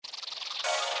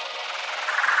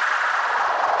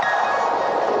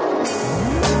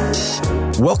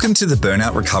Welcome to the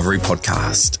Burnout Recovery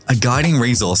Podcast, a guiding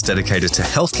resource dedicated to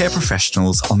healthcare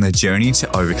professionals on their journey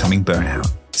to overcoming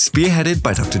burnout. Spearheaded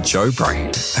by Dr. Joe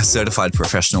Braid, a certified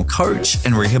professional coach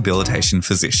and rehabilitation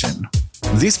physician.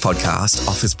 This podcast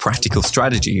offers practical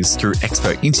strategies through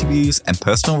expert interviews and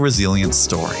personal resilience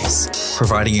stories,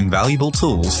 providing invaluable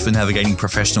tools for navigating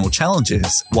professional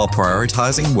challenges while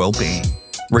prioritizing well-being.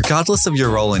 Regardless of your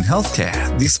role in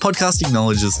healthcare, this podcast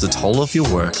acknowledges the toll of your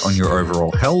work on your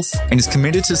overall health and is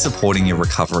committed to supporting your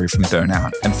recovery from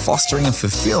burnout and fostering a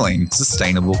fulfilling,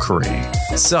 sustainable career.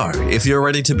 So, if you're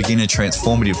ready to begin a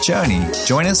transformative journey,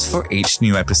 join us for each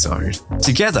new episode.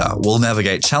 Together, we'll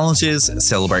navigate challenges,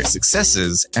 celebrate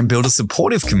successes, and build a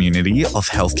supportive community of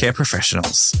healthcare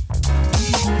professionals.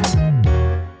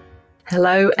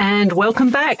 Hello and welcome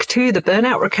back to the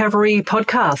Burnout Recovery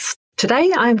Podcast.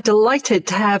 Today, I'm delighted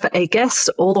to have a guest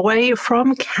all the way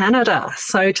from Canada.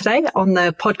 So today on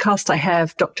the podcast, I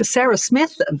have Dr. Sarah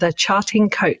Smith, the charting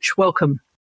coach. Welcome.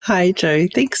 Hi, Joe.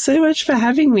 Thanks so much for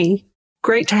having me.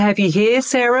 Great to have you here,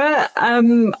 Sarah.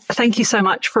 Thank you so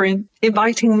much for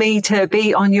inviting me to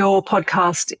be on your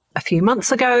podcast a few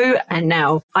months ago. And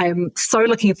now I'm so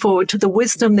looking forward to the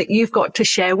wisdom that you've got to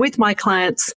share with my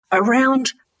clients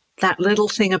around that little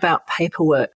thing about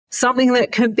paperwork. Something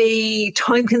that can be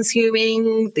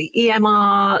time-consuming, the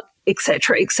EMR, et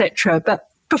cetera. But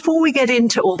before we get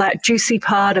into all that juicy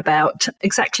part about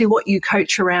exactly what you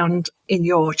coach around in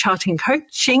your charting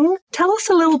coaching, tell us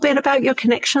a little bit about your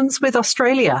connections with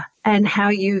Australia and how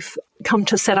you've come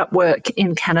to set up work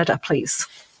in Canada, please.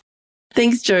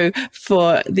 Thanks, Joe,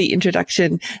 for the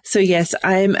introduction. So yes,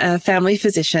 I'm a family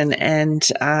physician and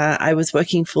I was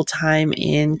working full-time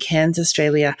in Cairns,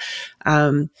 Australia.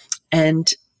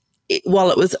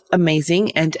 While it was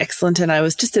amazing and excellent, and I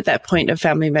was just at that point of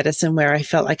family medicine where I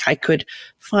felt like I could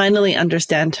finally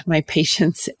understand my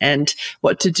patients and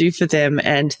what to do for them,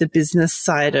 and the business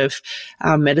side of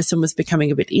medicine was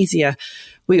becoming a bit easier.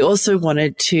 We also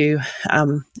wanted to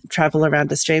travel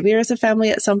around Australia as a family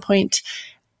at some point,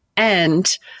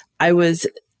 and I was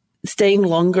staying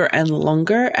longer and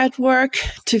longer at work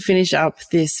to finish up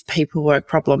this paperwork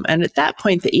problem. And at that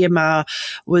point, the EMR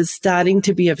was starting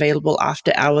to be available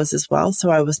after hours as well.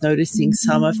 So I was noticing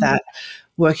some of that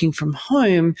working from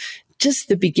home, just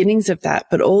the beginnings of that,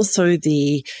 but also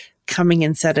the coming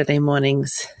in Saturday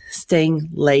mornings, staying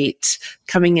late,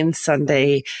 coming in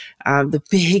Sunday, the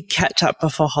big catch up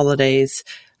before holidays,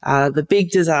 the big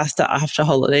disaster after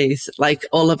holidays, like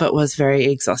all of it was very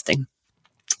exhausting.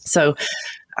 So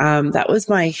that was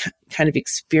my kind of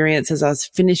experience as I was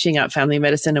finishing up family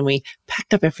medicine, and we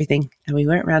packed up everything and we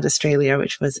went around Australia,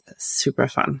 which was super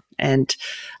fun. And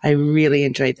I really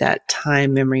enjoyed that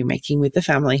time memory making with the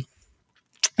family.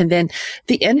 And then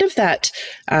the end of that,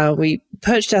 we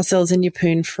perched ourselves in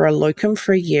Yeppoon for a locum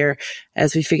for a year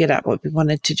as we figured out what we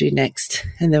wanted to do next.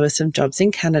 And there were some jobs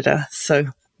in Canada. So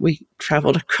we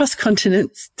traveled across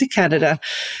continents to Canada,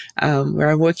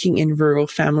 where I'm working in rural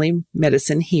family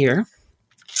medicine here.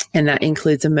 And that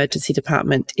includes emergency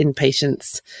department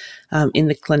inpatients in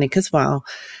the clinic as well.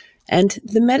 And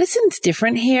the medicine's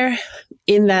different here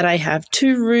in that I have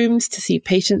 2 rooms to see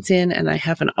patients in, and I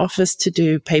have an office to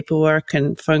do paperwork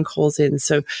and phone calls in.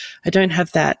 So I don't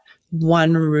have that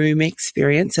one room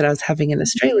experience that I was having in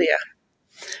Australia,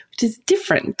 which is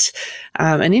different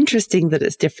and interesting that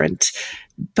it's different.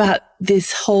 But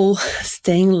this whole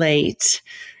staying late,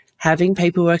 having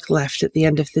paperwork left at the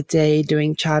end of the day,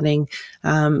 doing charting,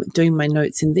 doing my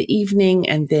notes in the evening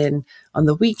and then on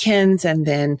the weekends, and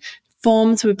then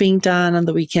forms were being done on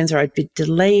the weekends, or I'd be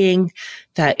delaying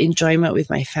that enjoyment with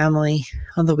my family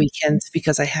on the weekends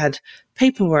because I had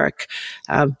paperwork.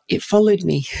 It followed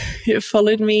me. It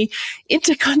followed me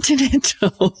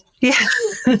intercontinental. Yeah.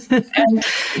 And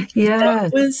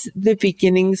that was the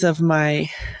beginnings of my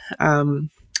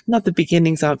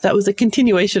that was a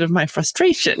continuation of my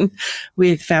frustration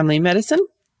with family medicine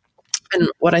and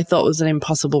what I thought was an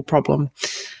impossible problem.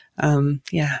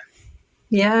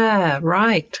 Yeah,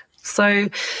 right. So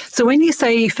when you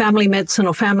say family medicine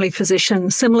or family physician,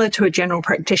 similar to a general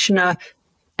practitioner,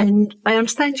 and I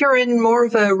understand you're in more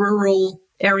of a rural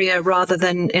area rather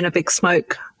than in a big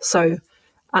smoke. So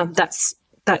that's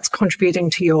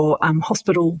contributing to your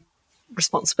hospital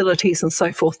responsibilities and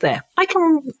so forth there. I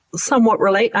can somewhat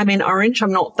relate. I'm in Orange.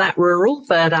 I'm not that rural,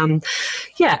 but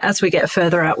as we get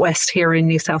further out west here in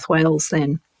New South Wales,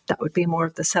 then that would be more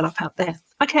of the setup out there.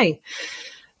 Okay.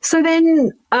 So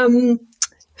then,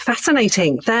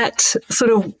 fascinating. That sort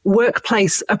of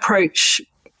workplace approach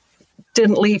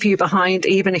didn't leave you behind,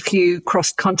 even if you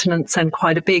crossed continents and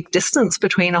quite a big distance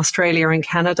between Australia and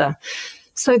Canada.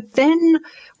 So then,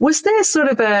 was there sort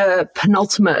of a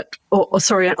penultimate,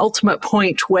 an ultimate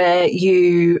point where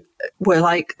you were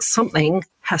like, something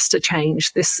has to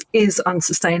change. This is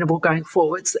unsustainable going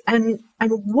forwards. And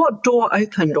what door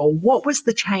opened, or what was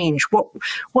the change?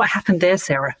 What happened there,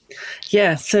 Sarah?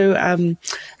 Yeah. So,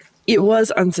 it was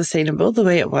unsustainable the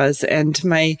way it was. And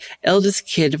my eldest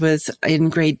kid was in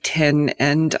grade 10,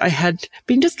 and I had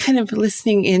been just kind of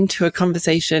listening into a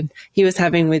conversation he was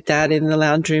having with Dad in the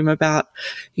lounge room about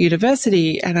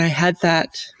university. And I had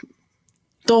that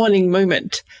dawning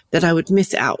moment that I would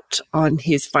miss out on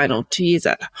his final 2 years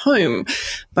at home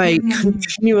by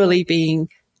continually being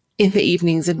in the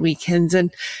evenings and weekends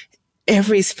and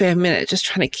every spare minute just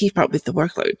trying to keep up with the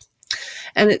workload.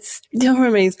 And it still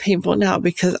remains painful now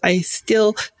because I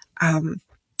still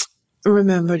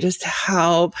remember just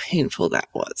how painful that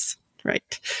was,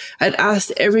 right? I'd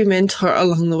asked every mentor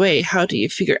along the way, how do you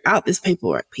figure out this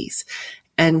paperwork piece?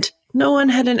 And no one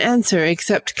had an answer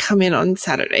except come in on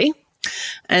Saturday.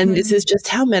 And this is just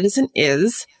how medicine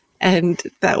is. And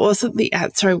that wasn't the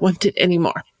answer I wanted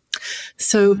anymore.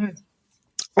 So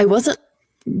I wasn't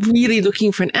really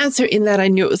looking for an answer in that I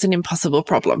knew it was an impossible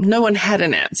problem. No one had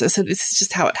an answer. So this is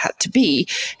just how it had to be.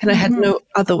 And I had no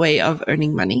other way of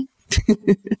earning money.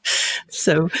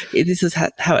 So this is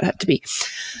how it had to be.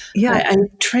 Yeah. I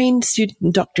trained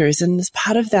student doctors, and as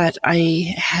part of that,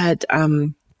 I had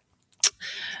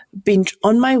been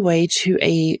on my way to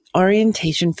a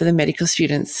orientation for the medical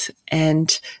students,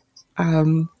 and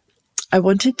I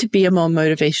wanted to be a more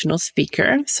motivational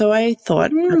speaker. So I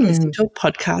thought I'd listen to a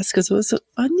podcast because it was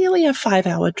nearly a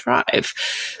 5-hour drive.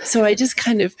 So I just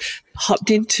kind of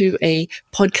hopped into a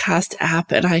podcast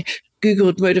app and I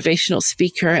Googled motivational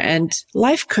speaker, and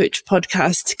life coach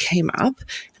podcast came up.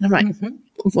 And I'm like,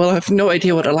 well, I have no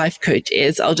idea what a life coach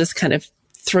is. I'll just kind of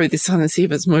throw this on and see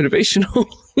if it's motivational.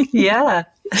 Yeah.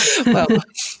 Well,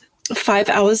 5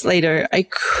 hours later, I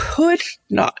could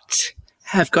not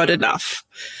have got enough.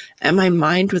 And my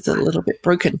mind was a little bit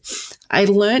broken. I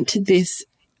learned this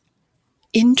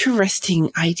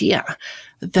interesting idea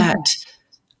that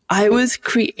I was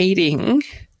creating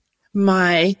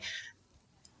my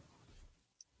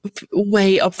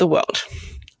way of the world.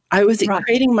 I was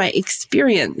creating my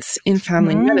experience in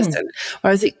family medicine, or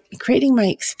I was creating my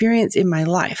experience in my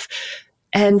life.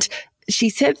 And she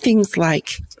said things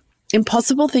like,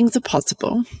 impossible things are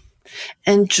possible,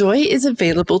 and joy is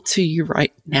available to you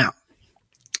right now.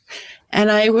 And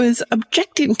I was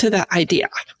objecting to that idea.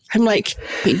 I'm like,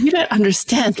 but you don't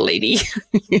understand, lady.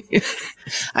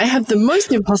 I have the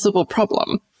most impossible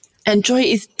problem, and joy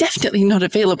is definitely not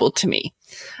available to me.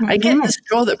 I get the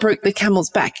straw that broke the camel's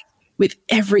back with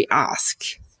every ask,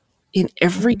 in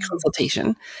every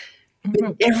consultation,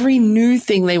 with every new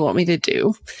thing they want me to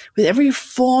do, with every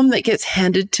form that gets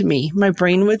handed to me. My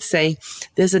brain would say,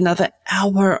 there's another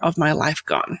hour of my life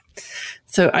gone.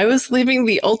 So I was living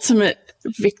the ultimate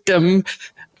victim,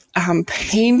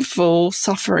 painful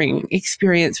suffering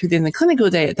experience within the clinical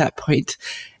day at that point.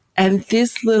 And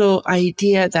this little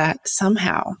idea that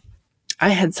somehow I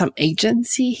had some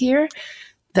agency here,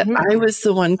 that I was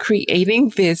the one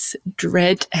creating this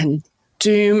dread and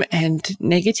doom and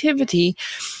negativity,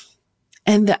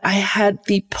 and that I had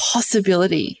the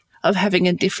possibility of having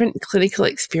a different clinical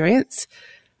experience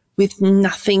with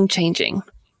nothing changing.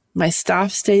 My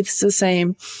staff stays the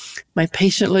same. My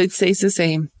patient load stays the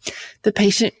same. The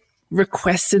patient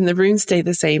requests in the room stay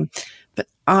the same. But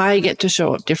I get to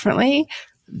show up differently.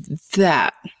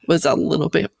 That was a little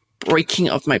bit breaking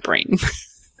of my brain.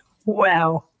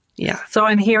 Wow. Yeah. So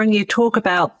I'm hearing you talk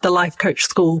about the Life Coach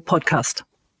School podcast.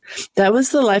 That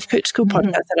was the Life Coach School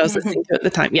podcast that I was listening to at the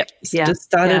time. Yep. Yeah. Just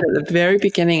started at the very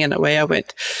beginning and away I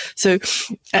went. So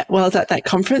while I was at that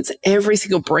conference, every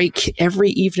single break, every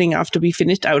evening after we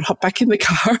finished, I would hop back in the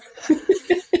car.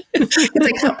 Because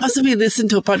I can't possibly listen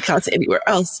to a podcast anywhere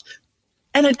else.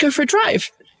 And I'd go for a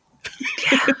drive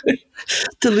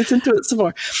to listen to it some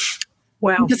more.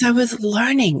 Wow. Because I was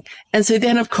learning. And so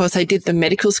then, of course, I did the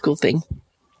medical school thing.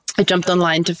 I jumped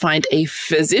online to find a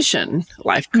physician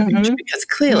life coach because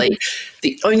clearly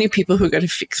the only people who are going to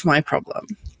fix my problem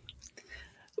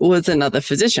was another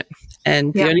physician.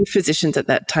 And the only physicians at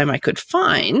that time I could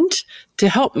find to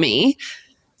help me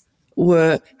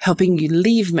were helping you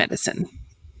leave medicine,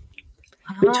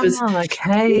 which was not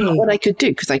what I could do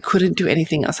because I couldn't do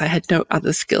anything else. I had no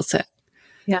other skill set.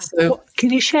 Yeah. So,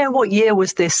 can you share what year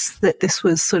was this that this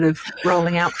was sort of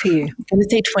rolling out for you? I'm going to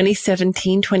say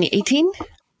 2017, 2018.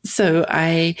 So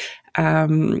I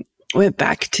went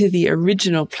back to the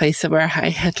original place where I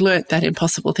had learned that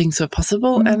impossible things were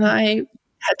possible, and I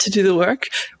had to do the work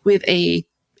with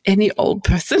any old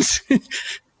person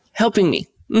helping me.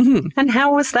 Mm-hmm. And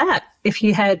how was that? If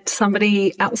you had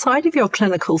somebody outside of your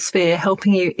clinical sphere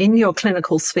helping you in your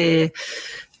clinical sphere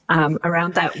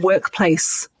around that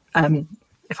workplace,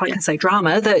 if I can say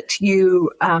drama, that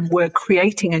you were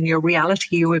creating in your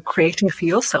reality, you were creating for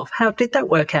yourself. How did that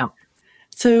work out?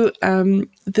 So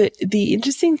the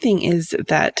interesting thing is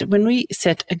that when we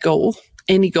set a goal,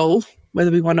 any goal,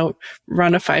 whether we want to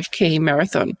run a 5K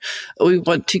marathon or we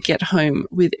want to get home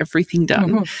with everything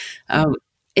done,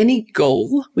 any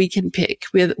goal we can pick,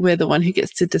 we're the one who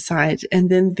gets to decide. And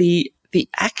then the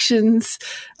actions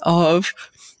of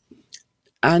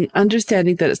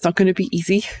understanding that it's not going to be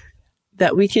easy,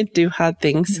 that we can do hard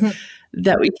things,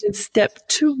 that we can step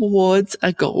towards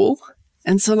a goal.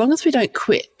 And so long as we don't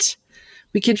quit,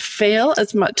 we can fail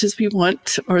as much as we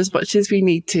want or as much as we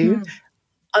need to.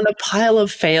 On a pile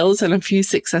of fails and a few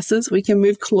successes, we can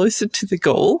move closer to the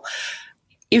goal.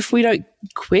 If we don't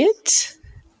quit,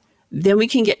 then we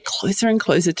can get closer and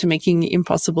closer to making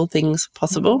impossible things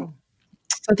possible.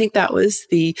 I think that was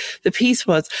the piece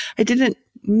was I didn't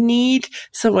need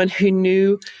someone who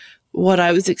knew what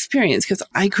I was experiencing because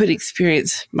I could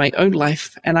experience my own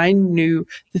life and I knew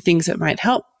the things that might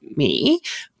help me,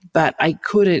 but I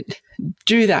couldn't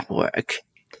do that work.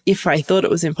 If I thought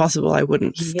it was impossible, I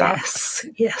wouldn't start.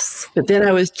 Yes. But then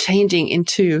I was changing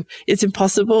into it's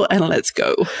impossible and let's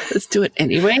go. Let's do it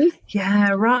anyway.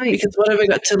 Yeah, right. Because what have I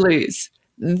got to lose?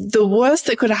 The worst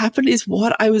that could have happened is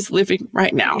what I was living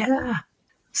right now. Yeah.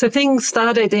 So things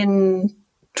started in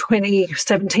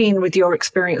 2017 with your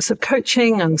experience of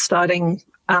coaching and starting,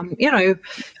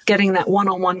 getting that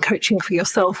one-on-one coaching for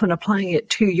yourself and applying it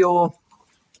to your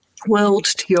world,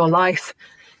 to your life.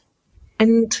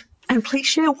 And please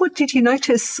share, what did you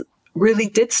notice really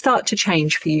did start to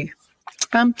change for you?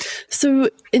 So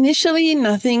initially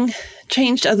nothing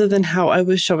changed other than how I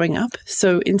was showing up.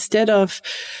 So instead of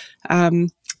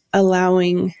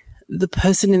allowing the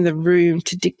person in the room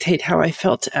to dictate how I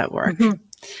felt at work,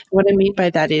 what I mean by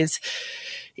that is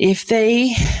if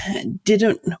they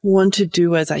didn't want to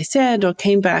do as I said or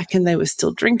came back and they were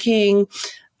still drinking,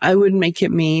 I would make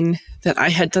it mean that I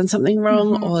had done something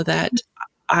wrong or that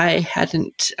I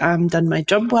hadn't done my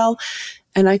job well.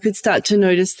 And I could start to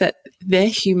notice that they're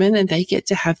human and they get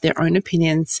to have their own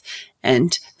opinions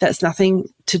and that's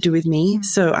nothing to do with me.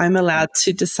 So I'm allowed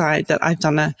to decide that I've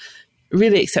done a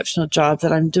really exceptional job,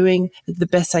 that I'm doing the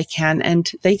best I can,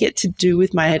 and they get to do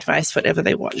with my advice whatever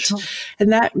they want. Sure.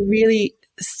 And that really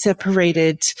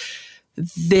separated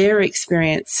their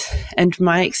experience and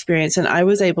my experience. And I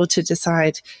was able to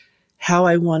decide how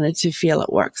I wanted to feel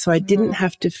at work. So I didn't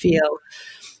have to feel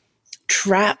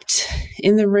trapped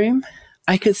in the room.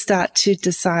 I could start to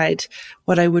decide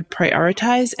what I would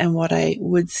prioritize and what I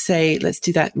would say, let's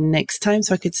do that next time.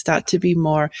 So I could start to be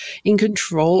more in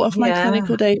control of my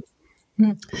clinical day.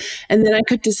 And then I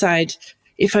could decide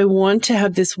if I want to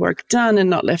have this work done and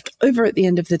not left over at the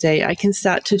end of the day, I can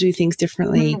start to do things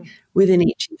differently within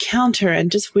each encounter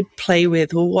and just would play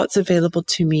with, well, what's available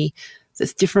to me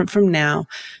that's different from now?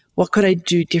 What could I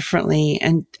do differently?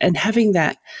 And having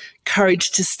that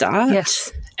courage to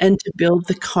start and to build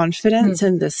the confidence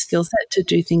and the skill set to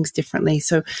do things differently.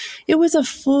 So it was a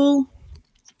full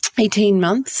 18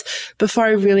 months before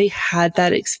I really had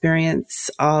that experience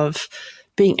of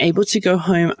being able to go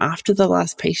home after the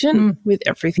last patient with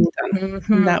everything done.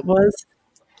 And that was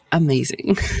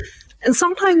amazing. And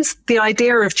sometimes the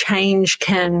idea of change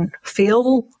can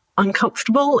feel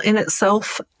uncomfortable in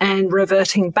itself, and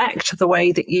reverting back to the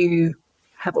way that you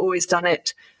have always done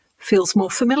it feels more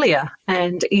familiar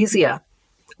and easier.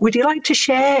 Would you like to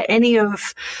share any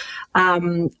of,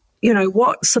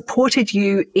 what supported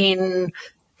you in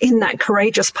that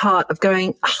courageous part of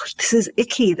going, oh, this is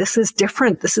icky, this is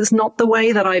different, this is not the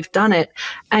way that I've done it,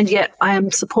 and yet I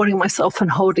am supporting myself and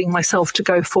holding myself to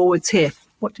go forwards here?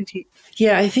 What did you...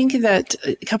 Yeah, I think that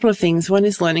a couple of things. One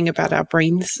is learning about our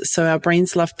brains. So our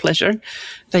brains love pleasure.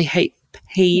 They hate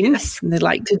pain and they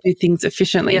like to do things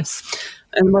efficiently.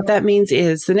 And what that means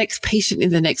is the next patient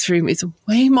in the next room is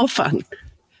way more fun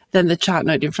than the chart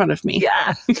note in front of me.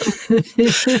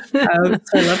 So I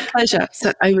love pleasure.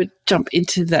 So I would jump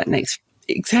into that next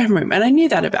exam room. And I knew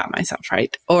that about myself,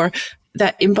 right? Or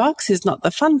that inbox is not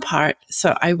the fun part.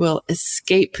 So I will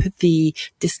escape the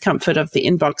discomfort of the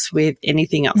inbox with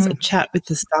anything else, a chat with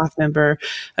the staff member,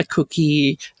 a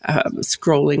cookie,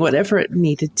 scrolling, whatever it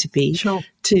needed to be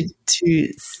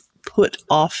to put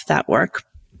off that work.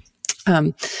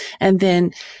 And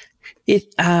then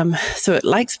so it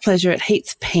likes pleasure, it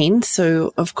hates pain.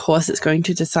 So of course it's going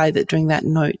to decide that doing that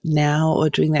note now or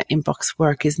doing that inbox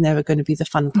work is never going to be the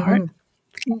fun part.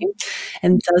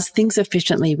 And does things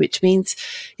efficiently, which means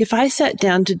if I sat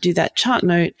down to do that chart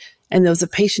note, and there was a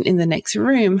patient in the next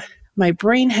room, my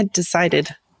brain had decided,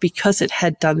 because it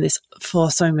had done this for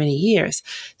so many years,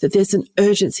 that there's an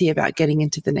urgency about getting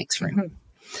into the next room.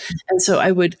 Mm-hmm. And so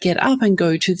I would get up and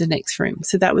go to the next room.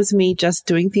 So that was me just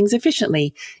doing things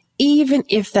efficiently, even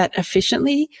if that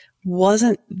efficiently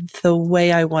wasn't the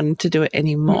way I wanted to do it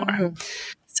anymore. Mm-hmm.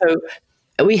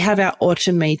 So we have our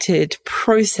automated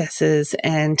processes,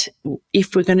 and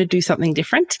if we're going to do something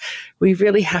different, we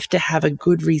really have to have a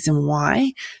good reason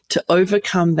why to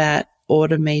overcome that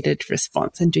automated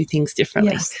response and do things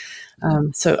differently. Yes.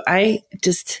 So I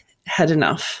just had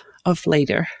enough of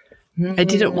later. Mm-hmm. I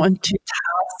didn't want to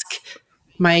task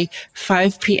my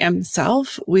 5 p.m.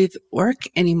 self with work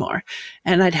anymore.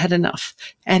 And I'd had enough.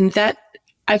 And that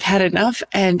I've had enough,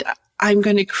 and I'm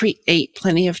going to create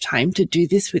plenty of time to do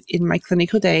this within my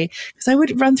clinical day, because I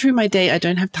would run through my day. I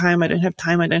don't have time. I don't have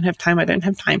time. I don't have time. I don't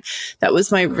have time. That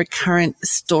was my recurrent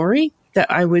story that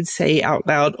I would say out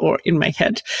loud or in my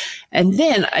head. And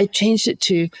then I changed it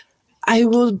to, I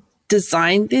will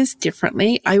design this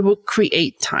differently. I will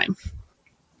create time.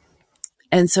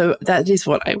 And so that is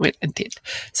what I went and did.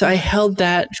 So I held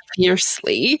that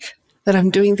fiercely, that I'm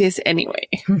doing this anyway.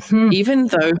 Mm-hmm. Even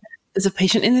though there's a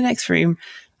patient in the next room,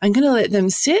 I'm going to let them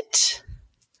sit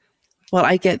while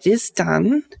I get this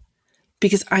done,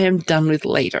 because I am done with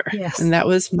later. Yes. And that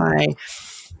was my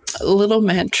little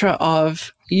mantra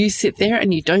of, you sit there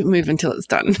and you don't move until it's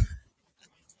done.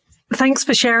 Thanks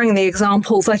for sharing the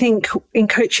examples. I think in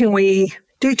coaching, we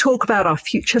do talk about our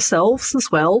future selves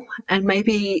as well. And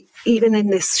maybe even in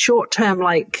this short term,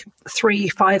 like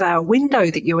 3-5 hour window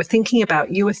that you were thinking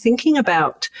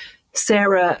about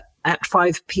Sarah at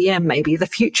 5 p.m., maybe the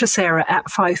future Sarah at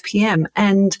 5 p.m.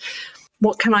 And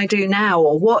what can I do now?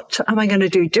 Or what am I going to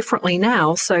do differently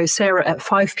now? So Sarah at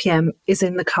 5 p.m. is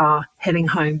in the car heading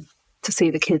home to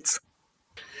see the kids.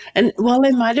 And while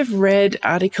I might have read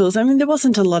articles, I mean, there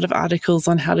wasn't a lot of articles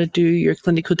on how to do your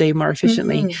clinical day more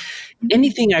efficiently. Mm-hmm.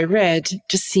 Anything I read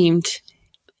just seemed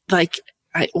like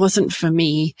it wasn't for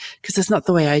me, because it's not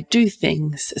the way I do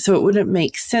things. So it wouldn't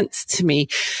make sense to me.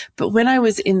 But when I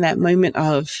was in that moment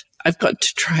of, I've got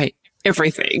to try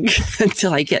everything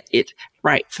until I get it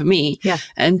right for me. Yeah.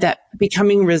 And that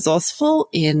becoming resourceful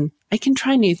in, I can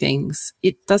try new things.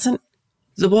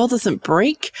 The world doesn't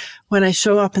break when I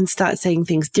show up and start saying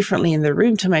things differently in the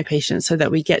room to my patients, so that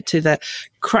we get to the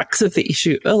crux of the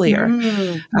issue earlier.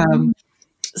 Mm-hmm.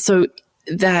 So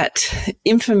that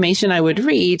information I would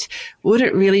read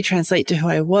wouldn't really translate to who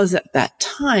I was at that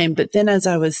time. But then as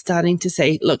I was starting to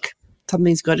say, look,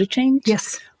 something's got to change.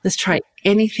 Yes. Let's try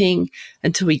anything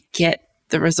until we get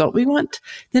the result we want.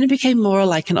 Then it became more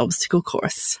like an obstacle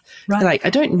course. Right. Like, I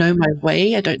don't know my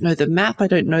way. I don't know the map. I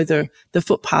don't know the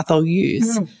footpath I'll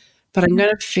use, but I'm going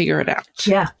to figure it out.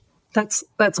 Yeah, that's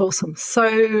awesome.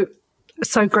 So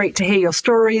great to hear your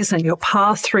stories and your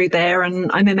path through there.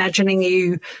 And I'm imagining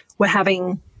you were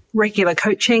having regular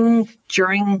coaching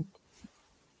during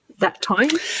that time.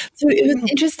 So it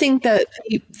was interesting that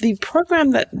the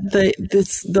program that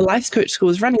the Life Coach School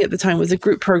was running at the time was a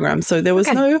group program. So there was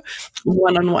no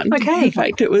one-on-one. Okay. In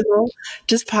fact, it was all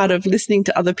just part of listening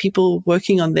to other people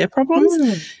working on their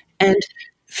problems. And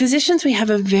physicians, we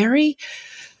have a very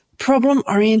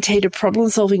problem-orientated,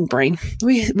 problem-solving brain.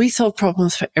 We solve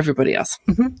problems for everybody else,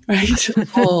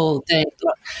 right? All day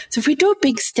long. So if we do a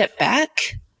big step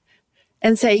back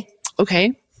and say,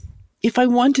 okay, if I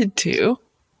wanted to,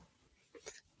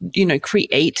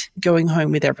 create going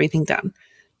home with everything done,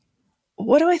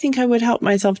 what do I think I would help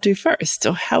myself do first?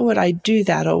 Or how would I do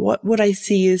that? Or what would I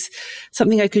see as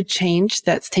something I could change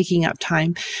that's taking up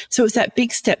time? So it's that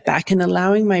big step back and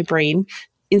allowing my brain,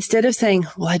 instead of saying,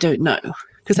 well, I don't know,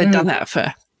 because I've done that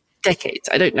for decades.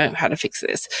 I don't know how to fix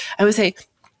this. I would say,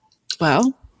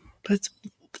 well, let's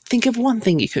think of one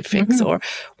thing you could fix, or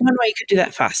one way you could do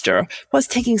that faster. Or what's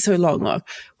taking so long? Or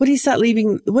what are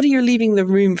you leaving the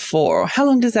room for? Or how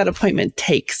long does that appointment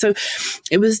take? So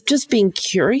it was just being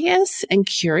curious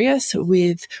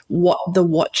with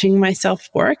watching myself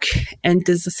work, and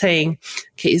just saying,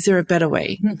 okay, is there a better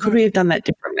way? Could we have done that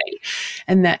differently?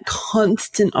 And that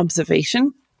constant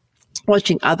observation,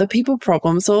 watching other people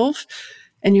problem solve.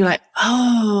 And you're like,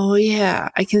 oh yeah,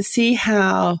 I can see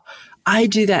how I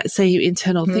do that same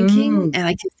internal thinking, and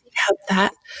I can see how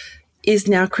that is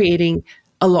now creating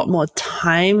a lot more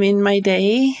time in my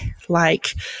day.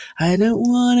 Like, I don't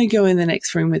want to go in the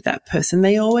next room with that person.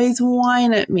 They always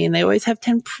whine at me and they always have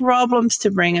 10 problems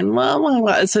to bring, and blah, blah,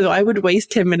 blah. So I would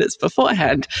waste 10 minutes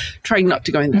beforehand trying not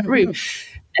to go in that room.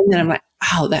 And then I'm like,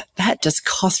 oh, that just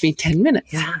cost me 10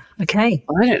 minutes. Yeah. Okay.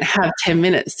 Well, I don't have 10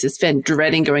 minutes to spend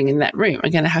dreading going in that room.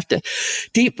 I'm going to have to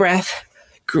deep breath,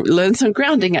 learn some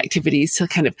grounding activities to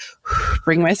kind of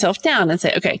bring myself down and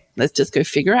say, okay, let's just go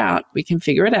figure out. We can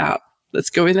figure it out. Let's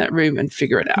go in that room and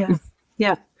figure it out. Yeah.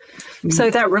 Yeah. So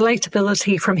that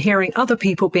relatability from hearing other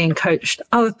people being coached,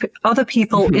 other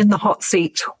people in the hot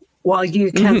seat, while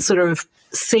you can sort of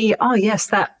see, oh, yes,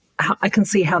 that I can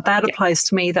see how that applies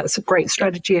to me. That's a great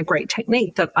strategy, a great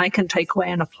technique that I can take away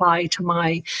and apply to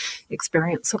my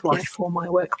experience of life or my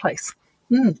workplace.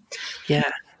 Yeah.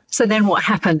 So then what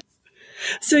happened?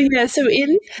 So in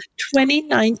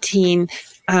 2019,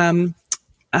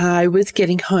 I was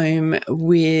getting home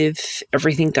with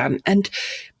everything done. And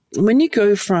when you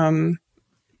go from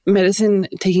medicine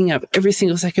taking up every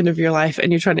single second of your life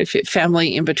and you're trying to fit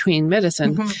family in between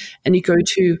medicine and you go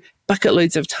to bucket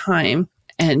loads of time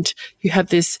and you have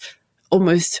this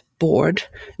almost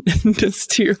boredness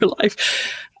to your life,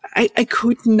 I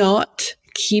could not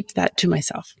keep that to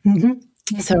myself.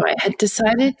 So I had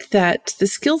decided that the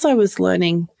skills I was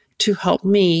learning to help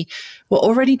me were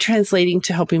already translating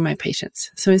to helping my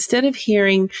patients. So instead of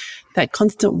hearing that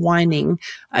constant whining,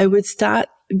 I would start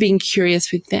being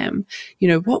curious with them. You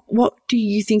know, what do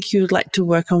you think you would like to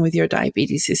work on with your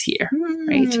diabetes this year?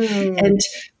 Right. And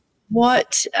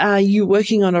what are you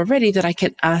working on already that I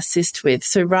can assist with?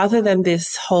 So rather than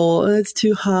this whole, it's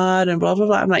too hard and blah, blah,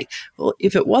 blah, I'm like, well,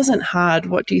 if it wasn't hard,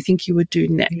 what do you think you would do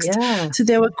next? Yeah. So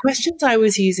there were questions I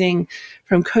was using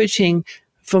from coaching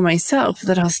for myself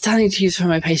that I was starting to use for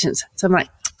my patients. So I'm like,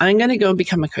 I'm going to go and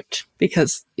become a coach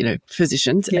because, you know,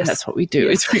 physicians, and that's what we do.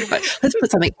 It's really like, let's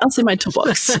put something else in my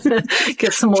toolbox.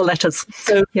 Get some more letters.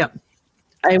 So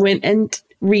I went and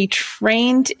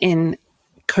retrained in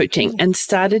coaching and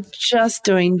started just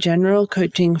doing general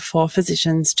coaching for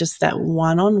physicians, just that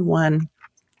one-on-one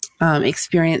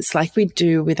experience like we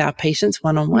do with our patients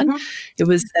one-on-one. It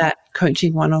was that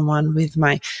coaching one-on-one with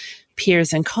my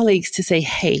peers and colleagues to say,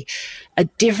 hey, a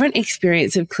different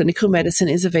experience of clinical medicine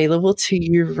is available to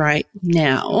you right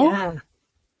now,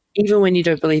 even when you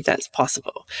don't believe that's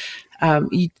possible.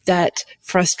 That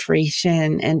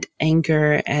frustration and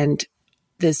anger and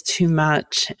there's too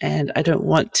much and I don't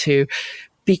want to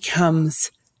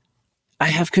becomes, I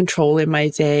have control in my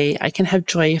day. I can have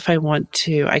joy if I want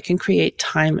to. I can create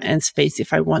time and space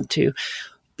if I want to,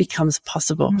 becomes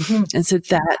possible. And so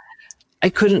that I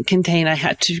couldn't contain. I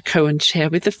had to go and share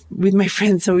with my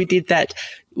friends. So we did that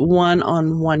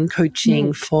one-on-one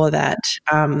coaching for that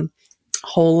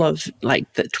whole of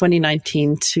like the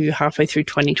 2019 to halfway through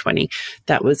 2020.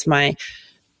 That was my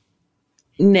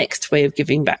next way of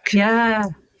giving back. Yeah,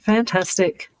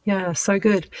 fantastic. Yeah, so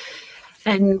good.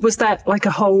 And was that like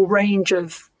a whole range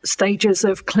of stages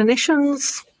of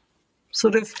clinicians?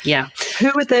 Sort of? Yeah.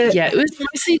 Who were there? Yeah, it was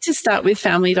mostly to start with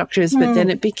family doctors, but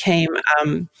then it became,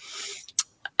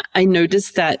 I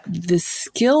noticed that the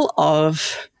skill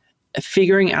of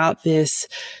figuring out this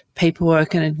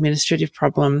paperwork and administrative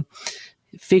problem,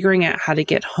 figuring out how to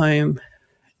get home,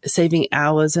 saving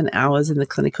hours and hours in the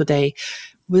clinical day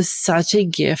was such a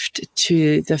gift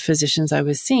to the physicians I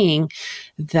was seeing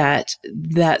that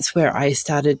that's where I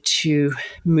started to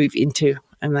move into.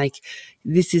 I'm like,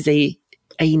 this is a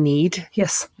need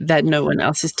that no one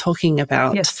else is talking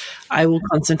about. I will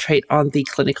concentrate on the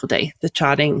clinical day, the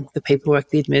charting, the paperwork,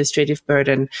 the administrative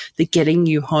burden, the getting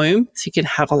you home so you can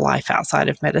have a life outside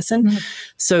of medicine.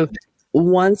 So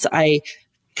once I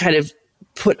kind of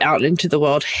put out into the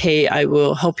world, hey, I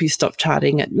will help you stop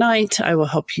charting at night. I will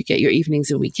help you get your evenings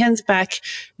and weekends back.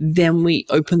 Then we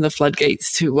open the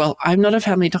floodgates to, well, I'm not a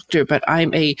family doctor, but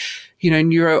I'm a,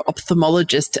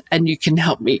 neuro-ophthalmologist and you can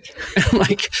help me. I'm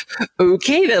like,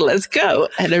 okay, then let's go.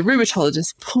 And a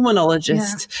rheumatologist,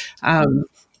 pulmonologist,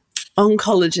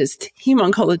 oncologist,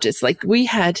 hem-oncologist. Like we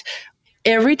had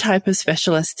every type of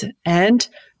specialist and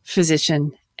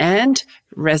physician and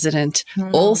resident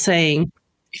all saying,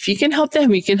 if you can help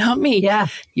them, you can help me. Yeah.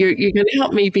 You're going to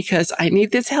help me because I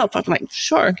need this help. I'm like,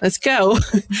 sure, let's go.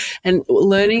 And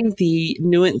learning the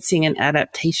nuancing and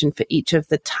adaptation for each of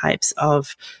the types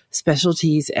of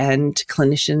specialties and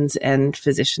clinicians and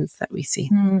physicians that we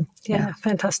see. Yeah,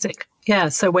 fantastic. Yeah,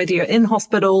 so whether you're in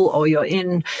hospital or you're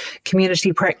in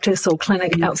community practice or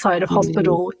clinic outside of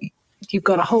hospital, you've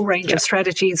got a whole range of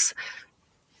strategies,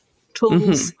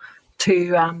 tools to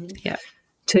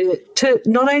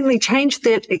not only change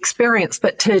that experience,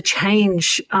 but to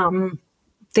change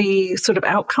the sort of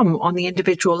outcome on the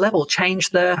individual level,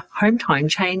 change the home time,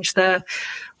 change the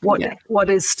what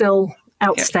is still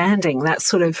outstanding, that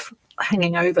sort of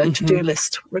hanging over to-do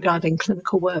list regarding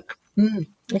clinical work.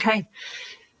 Okay.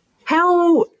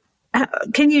 How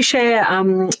can you share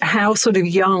how sort of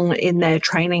young in their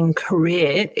training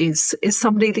career is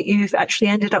somebody that you've actually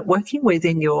ended up working with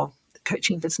in your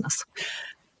coaching business?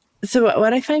 So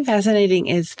what I find fascinating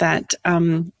is that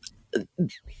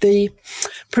the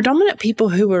predominant people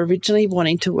who were originally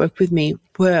wanting to work with me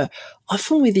were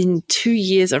often within 2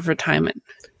 years of retirement.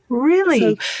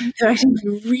 Really? So they're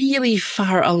actually really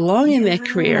far along in their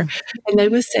career. And they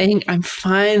were saying, I'm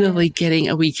finally getting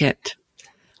a weekend.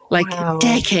 Like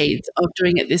decades of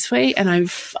doing it this way. And I'm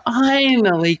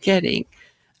finally getting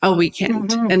a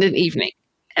weekend and an evening.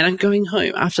 And I'm going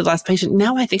home after the last patient.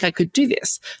 Now I think I could do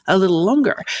this a little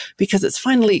longer because it's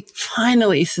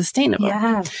finally sustainable.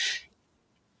 Yeah.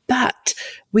 But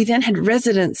we then had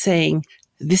residents saying,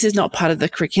 this is not part of the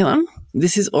curriculum.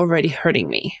 This is already hurting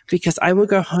me because I will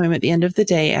go home at the end of the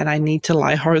day and I need to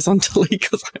lie horizontally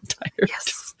because I'm tired.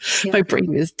 Yes. My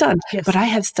brain is done, but I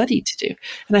have study to do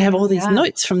and I have all these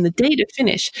notes from the day to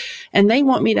finish and they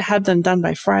want me to have them done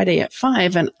by Friday at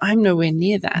 5 and I'm nowhere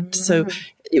near that. So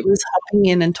it was hopping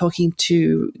in and talking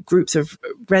to groups of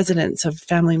residents, of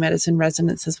family medicine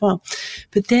residents as well.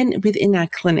 But then within our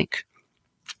clinic,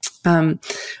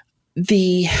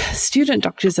 the student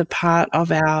doctors are part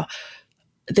of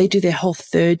they do their whole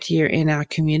third year in our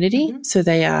community. So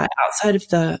they are outside of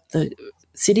the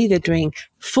city. They're doing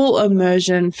full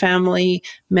immersion, family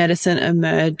medicine,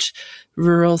 emerge,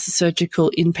 rural,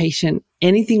 surgical, inpatient,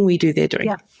 anything we do, they're doing.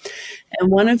 Yeah. And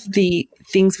one of the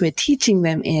things we're teaching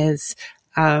them is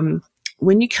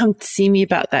when you come to see me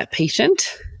about that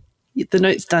patient, the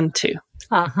note's done too.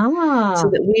 So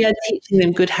that we are teaching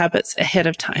them good habits ahead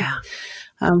of time.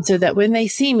 So that when they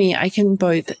see me, I can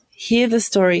both hear the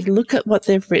story, look at what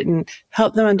they've written,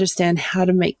 help them understand how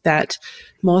to make that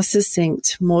more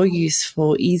succinct, more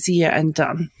useful, easier, and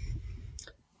done.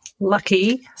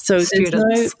 Lucky So students.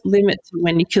 There's no limit to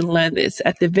when you can learn this,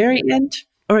 at the very end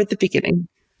or at the beginning.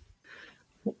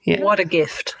 Yeah. What a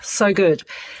gift. So good.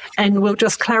 And we'll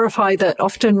just clarify that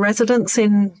often residents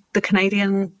in the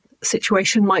Canadian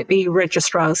situation might be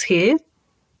registrars here.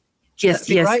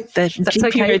 Yes, right? That's GP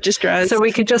okay. registrars. So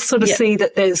we can just sort of see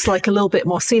that there's like a little bit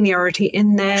more seniority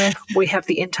in there. We have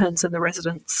the interns and the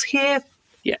residents here.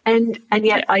 Yeah. And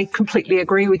yet I completely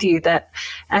agree with you that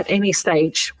at any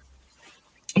stage,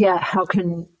 how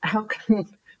can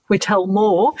we tell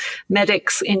more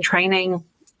medics in training,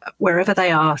 wherever they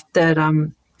are,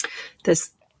 that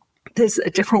there's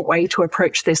a different way to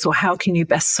approach this, or how can you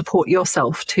best support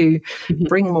yourself to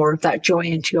bring more of that joy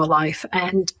into your life?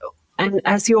 And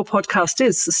as your podcast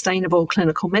is, Sustainable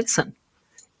Clinical Medicine,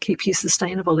 keep you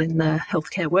sustainable in the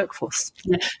healthcare workforce.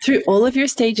 Yeah, through all of your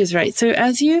stages, right? So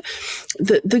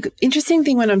the interesting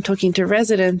thing when I'm talking to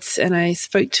residents, and I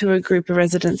spoke to a group of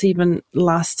residents even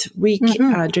last week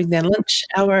during their lunch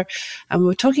hour, and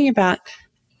we're talking about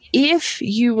if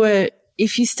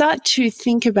you start to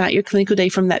think about your clinical day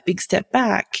from that big step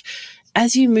back,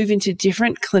 as you move into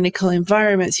different clinical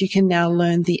environments, you can now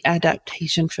learn the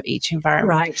adaptation for each environment.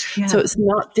 Right. Yeah. So it's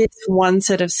not this one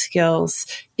set of skills.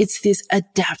 It's this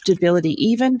adaptability.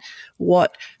 Even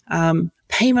what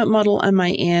payment model am I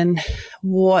in?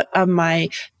 What are my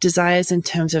desires in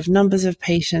terms of numbers of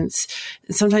patients?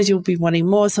 Sometimes you'll be wanting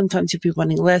more. Sometimes you'll be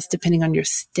wanting less, depending on your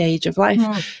stage of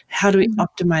life. How do we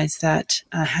optimize that?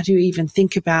 How do you even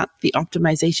think about the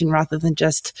optimization rather than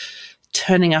just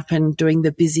turning up and doing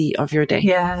the busy of your day,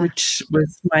 which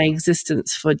was my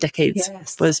existence for decades,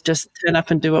 was just turn up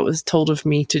and do what was told of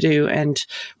me to do and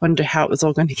wonder how it was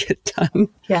all going to get done.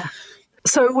 Yeah.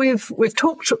 So we've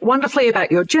talked wonderfully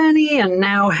about your journey and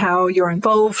now how you're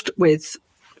involved with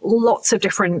lots of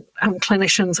different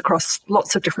clinicians across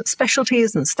lots of different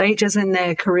specialties and stages in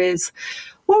their careers.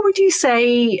 What would you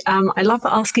say, I love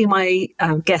asking my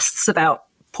guests about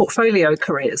portfolio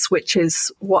careers, which is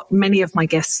what many of my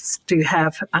guests do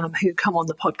have who come on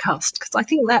the podcast, because I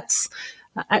think that's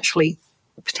actually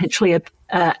potentially a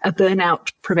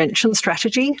burnout prevention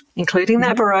strategy, including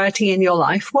that variety in your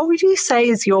life. What would you say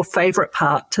is your favorite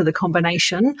part to the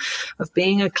combination of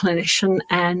being a clinician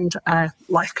and a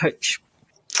life coach?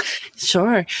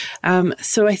 Sure.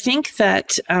 So I think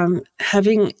that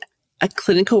having a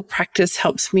clinical practice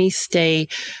helps me stay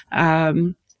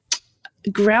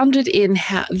grounded in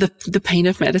the pain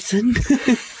of medicine.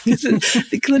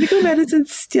 The clinical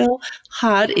medicine's still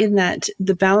hard in that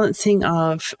the balancing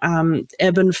of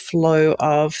ebb and flow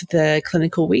of the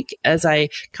clinical week as I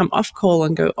come off call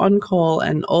and go on call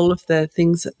and all of the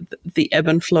things, the ebb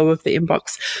and flow of the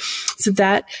inbox. So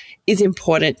that is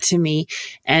important to me.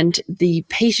 And the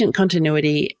patient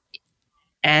continuity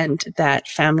and that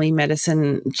family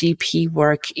medicine GP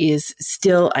work is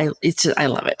still, I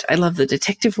love it. I love the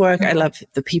detective work. I love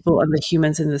the people and the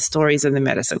humans and the stories and the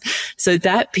medicine. So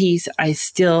that piece, I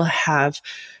still have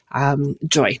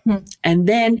joy. And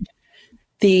then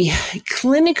the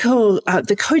clinical,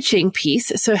 the coaching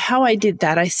piece. So how I did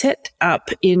that, I set up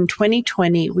in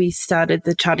 2020, we started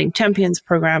the Charting Champions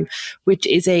program, which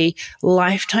is a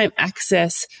lifetime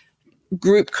access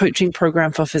group coaching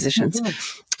program for physicians.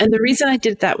 Mm-hmm. And the reason I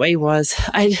did it that way was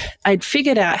I'd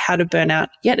figured out how to burn out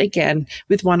yet again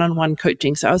with one-on-one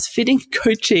coaching. So I was fitting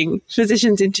coaching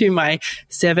physicians into my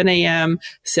 7 a.m.,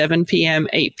 7 p.m.,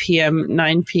 8 p.m.,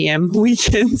 9 p.m.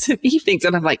 weekends and evenings.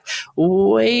 And I'm like,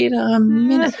 wait a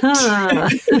minute.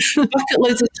 Bucket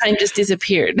loads of time just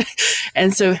disappeared.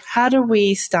 And so how do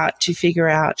we start to figure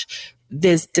out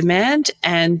there's demand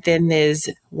and then there's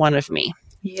one of me?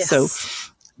 Yes. So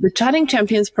the Charting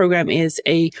Champions program is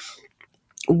a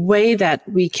way that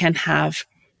we can have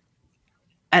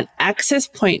an access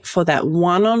point for that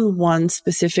one-on-one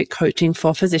specific coaching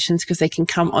for physicians, because they can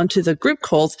come onto the group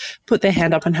calls, put their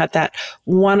hand up and have that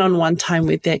one-on-one time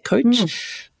with their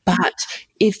coach. But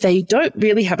if they don't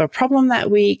really have a problem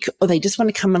that week, or they just want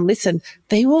to come and listen,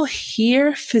 they will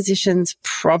hear physicians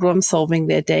problem solving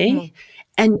their day.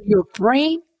 And your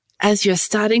brain, as you're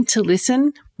starting to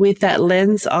listen with that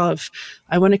lens of,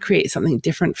 I want to create something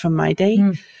different for my day,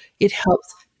 it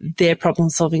helps their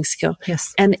problem-solving skill.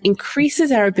 Yes. And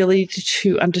increases our ability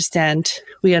to understand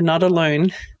we are not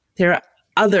alone. There are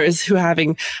others who are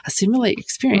having a similar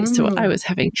experience to what I was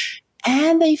having,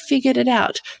 and they figured it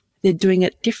out. They're doing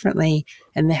it differently,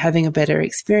 and they're having a better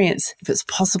experience. If it's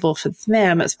possible for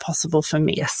them, it's possible for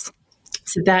me. Yes.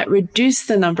 So that reduced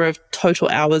the number of total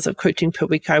hours of coaching per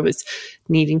week I was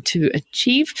needing to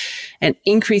achieve, and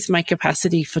increased my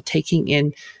capacity for taking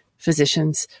in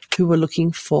physicians who were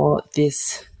looking for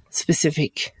this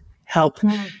specific help.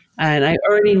 And I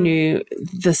already knew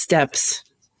the steps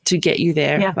to get you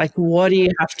there. Yeah. Like, what do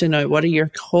you have to know? What are your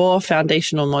core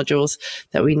foundational modules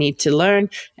that we need to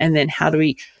learn? And then how do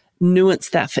we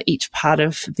nuance that for each part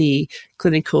of the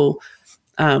clinical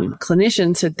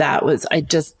clinician? So that was, I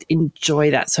just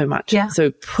enjoy that so much. Yeah. So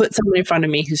put someone in front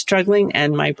of me who's struggling,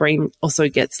 and my brain also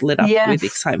gets lit up with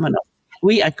excitement.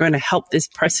 We are going to help this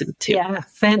person too. Yeah,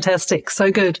 fantastic.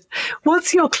 So good.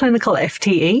 What's your clinical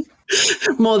FTE?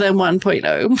 More than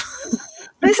 1.0.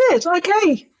 Is it?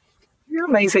 Okay. You're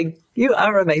amazing. You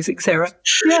are amazing, Sarah.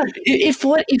 Yeah. If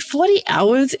 40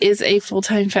 hours is a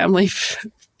full-time family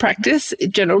practice,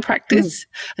 general practice,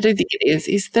 I don't think it is.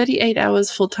 Is 38 hours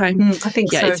full-time? I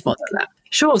think so. Yeah, it's more than that.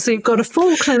 Sure. So you've got a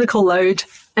full clinical load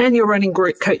and you're running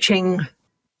group coaching.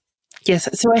 Yes.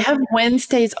 So I have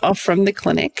Wednesdays off from the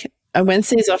clinic.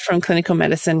 Wednesdays off from clinical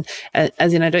medicine,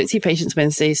 as in I don't see patients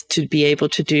Wednesdays, to be able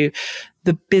to do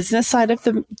the business side of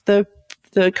the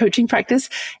coaching practice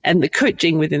and the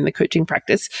coaching within the coaching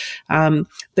practice.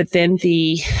 But then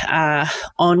the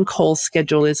on-call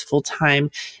schedule is full-time.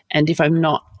 And if I'm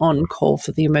not on call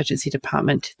for the emergency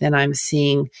department, then I'm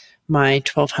seeing my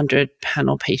 1,200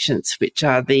 panel patients, which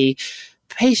are the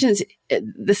patients,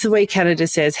 this is the way Canada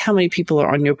says, how many people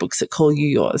are on your books that call you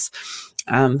yours?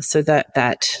 So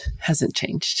that hasn't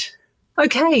changed.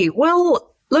 Okay.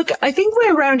 Well, look, I think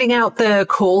we're rounding out the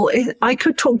call. I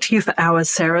could talk to you for hours,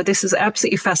 Sarah. This is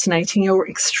absolutely fascinating. You're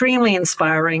extremely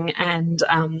inspiring, and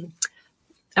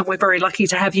we're very lucky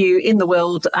to have you in the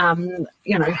world,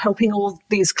 helping all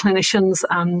these clinicians,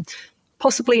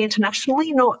 possibly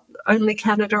internationally, not only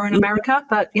Canada and America,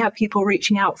 but people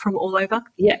reaching out from all over.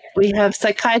 Yeah, we have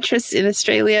psychiatrists in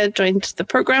Australia joined the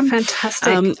program.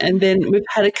 Fantastic. And then we've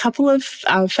had a couple of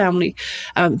family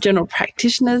general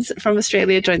practitioners from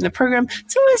Australia join the program.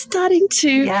 So we're starting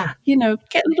to, get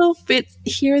a little bit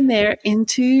here and there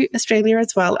into Australia,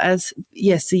 as well as,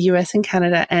 yes, the US and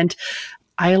Canada and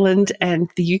Ireland and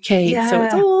the UK. Yeah. So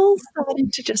it's all starting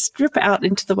to just drip out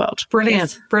into the world.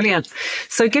 Brilliant, brilliant.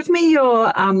 So give me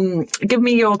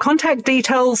your contact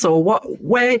details, or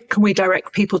where can we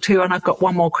direct people to? And I've got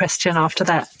one more question after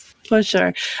that. For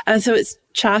sure. So it's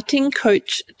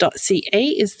chartingcoach.ca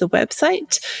is the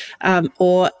website,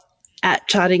 or at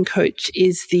Charting Coach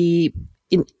is the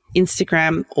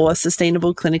Instagram, or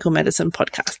Sustainable Clinical Medicine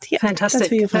podcast. Yeah,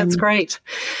 fantastic. That's great.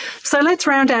 So let's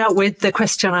round out with the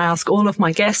question I ask all of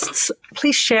my guests.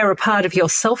 Please share a part of your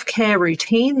self-care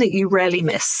routine that you rarely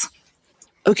miss.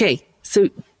 Okay. So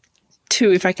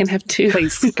 2, if I can have 2.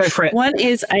 Please, go for it. One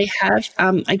is I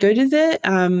go to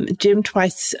the gym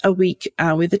twice a week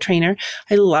with a trainer.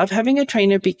 I love having a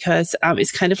trainer because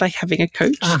it's kind of like having a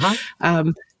coach.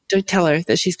 Don't tell her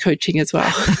that she's coaching as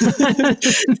well.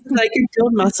 I can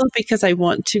build muscle because I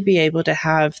want to be able to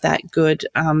have that good,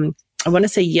 I want to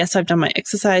say, yes, I've done my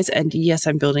exercise, and yes,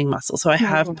 I'm building muscle. So I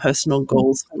have personal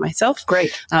goals for myself.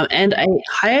 Great. And I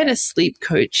hired a sleep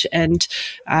coach, and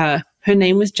her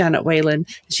name was Janet Whalen.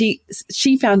 She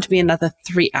found me another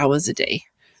 3 hours a day.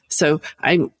 So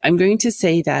I'm going to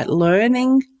say that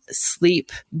learning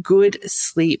good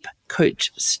sleep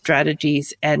coach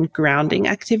strategies and grounding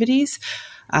activities,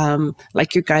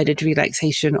 like your guided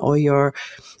relaxation or your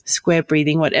square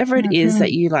breathing, whatever it is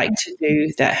that you like to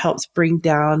do that helps bring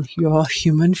down your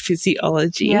human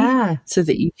physiology so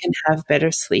that you can have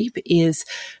better sleep, is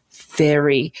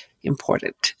very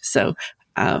important. So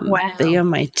they are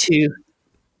my two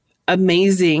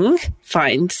amazing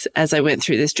finds as I went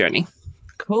through this journey.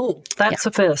 Cool. That's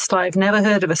a first. I've never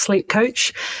heard of a sleep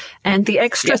coach. And the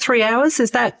extra 3 hours,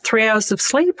 is that 3 hours of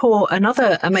sleep or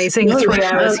another amazing 3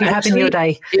 hours you have in your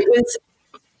day?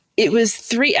 It was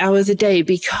 3 hours a day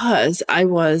because I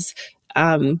was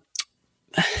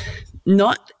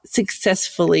not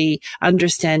successfully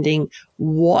understanding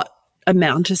what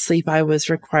amount of sleep I was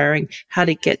requiring, how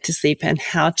to get to sleep, and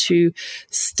how to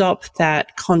stop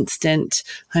that constant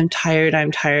I'm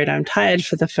tired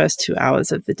for the first 2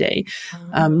 hours of the day.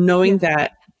 Knowing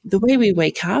that the way we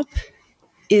wake up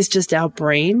is just our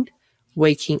brain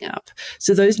waking up.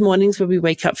 So those mornings where we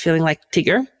wake up feeling like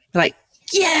Tigger, like,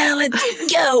 yeah,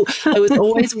 let's go. I was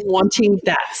always wanting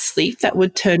that sleep that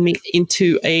would turn me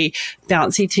into a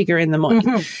bouncy Tigger in the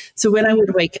morning. So when I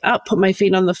would wake up, put my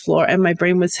feet on the floor, and my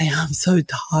brain would say, I'm so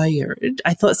tired,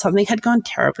 I thought something had gone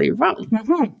terribly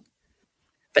wrong.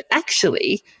 But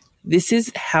actually, this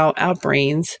is how our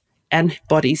brains and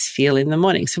bodies feel in the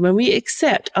morning. So when we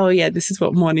accept, oh yeah, this is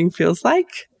what morning feels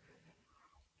like,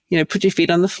 put your feet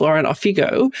on the floor and off you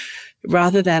go,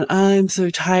 rather than, I'm so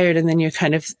tired. And then you're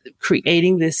kind of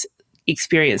creating this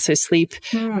experience. So sleep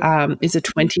is a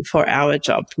 24-hour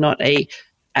job, not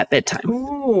at bedtime.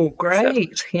 Oh,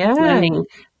 great. So learning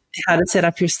how to set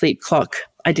up your sleep clock.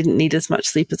 I didn't need as much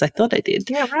sleep as I thought I did.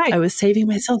 Yeah, right. I was saving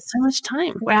myself so much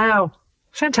time. Wow.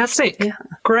 Fantastic. Yeah.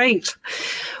 Great.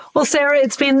 Well, Sarah,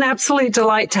 it's been an absolute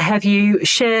delight to have you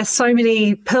share so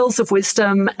many pearls of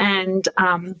wisdom and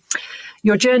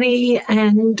your journey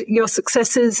and your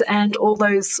successes and all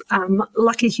those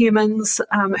lucky humans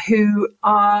who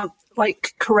are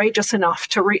courageous enough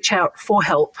to reach out for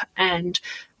help and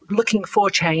looking for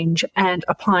change and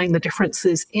applying the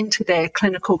differences into their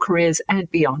clinical careers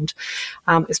and beyond.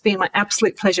 It's been my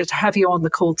absolute pleasure to have you on the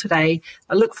call today.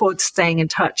 I look forward to staying in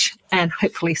touch and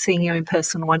hopefully seeing you in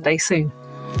person one day soon.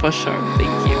 For sure.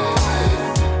 Thank you.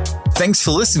 Thanks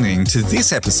for listening to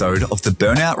this episode of the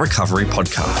Burnout Recovery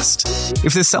Podcast.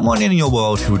 If there's someone in your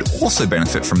world who would also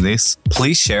benefit from this,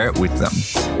 please share it with them.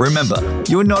 Remember,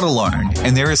 you're not alone,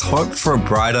 and there is hope for a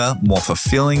brighter, more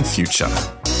fulfilling future.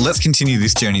 Let's continue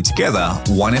this journey together,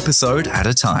 one episode at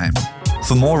a time.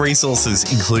 For more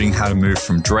resources, including how to move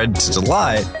from dread to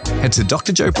delight, head to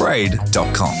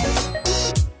drjoebraid.com.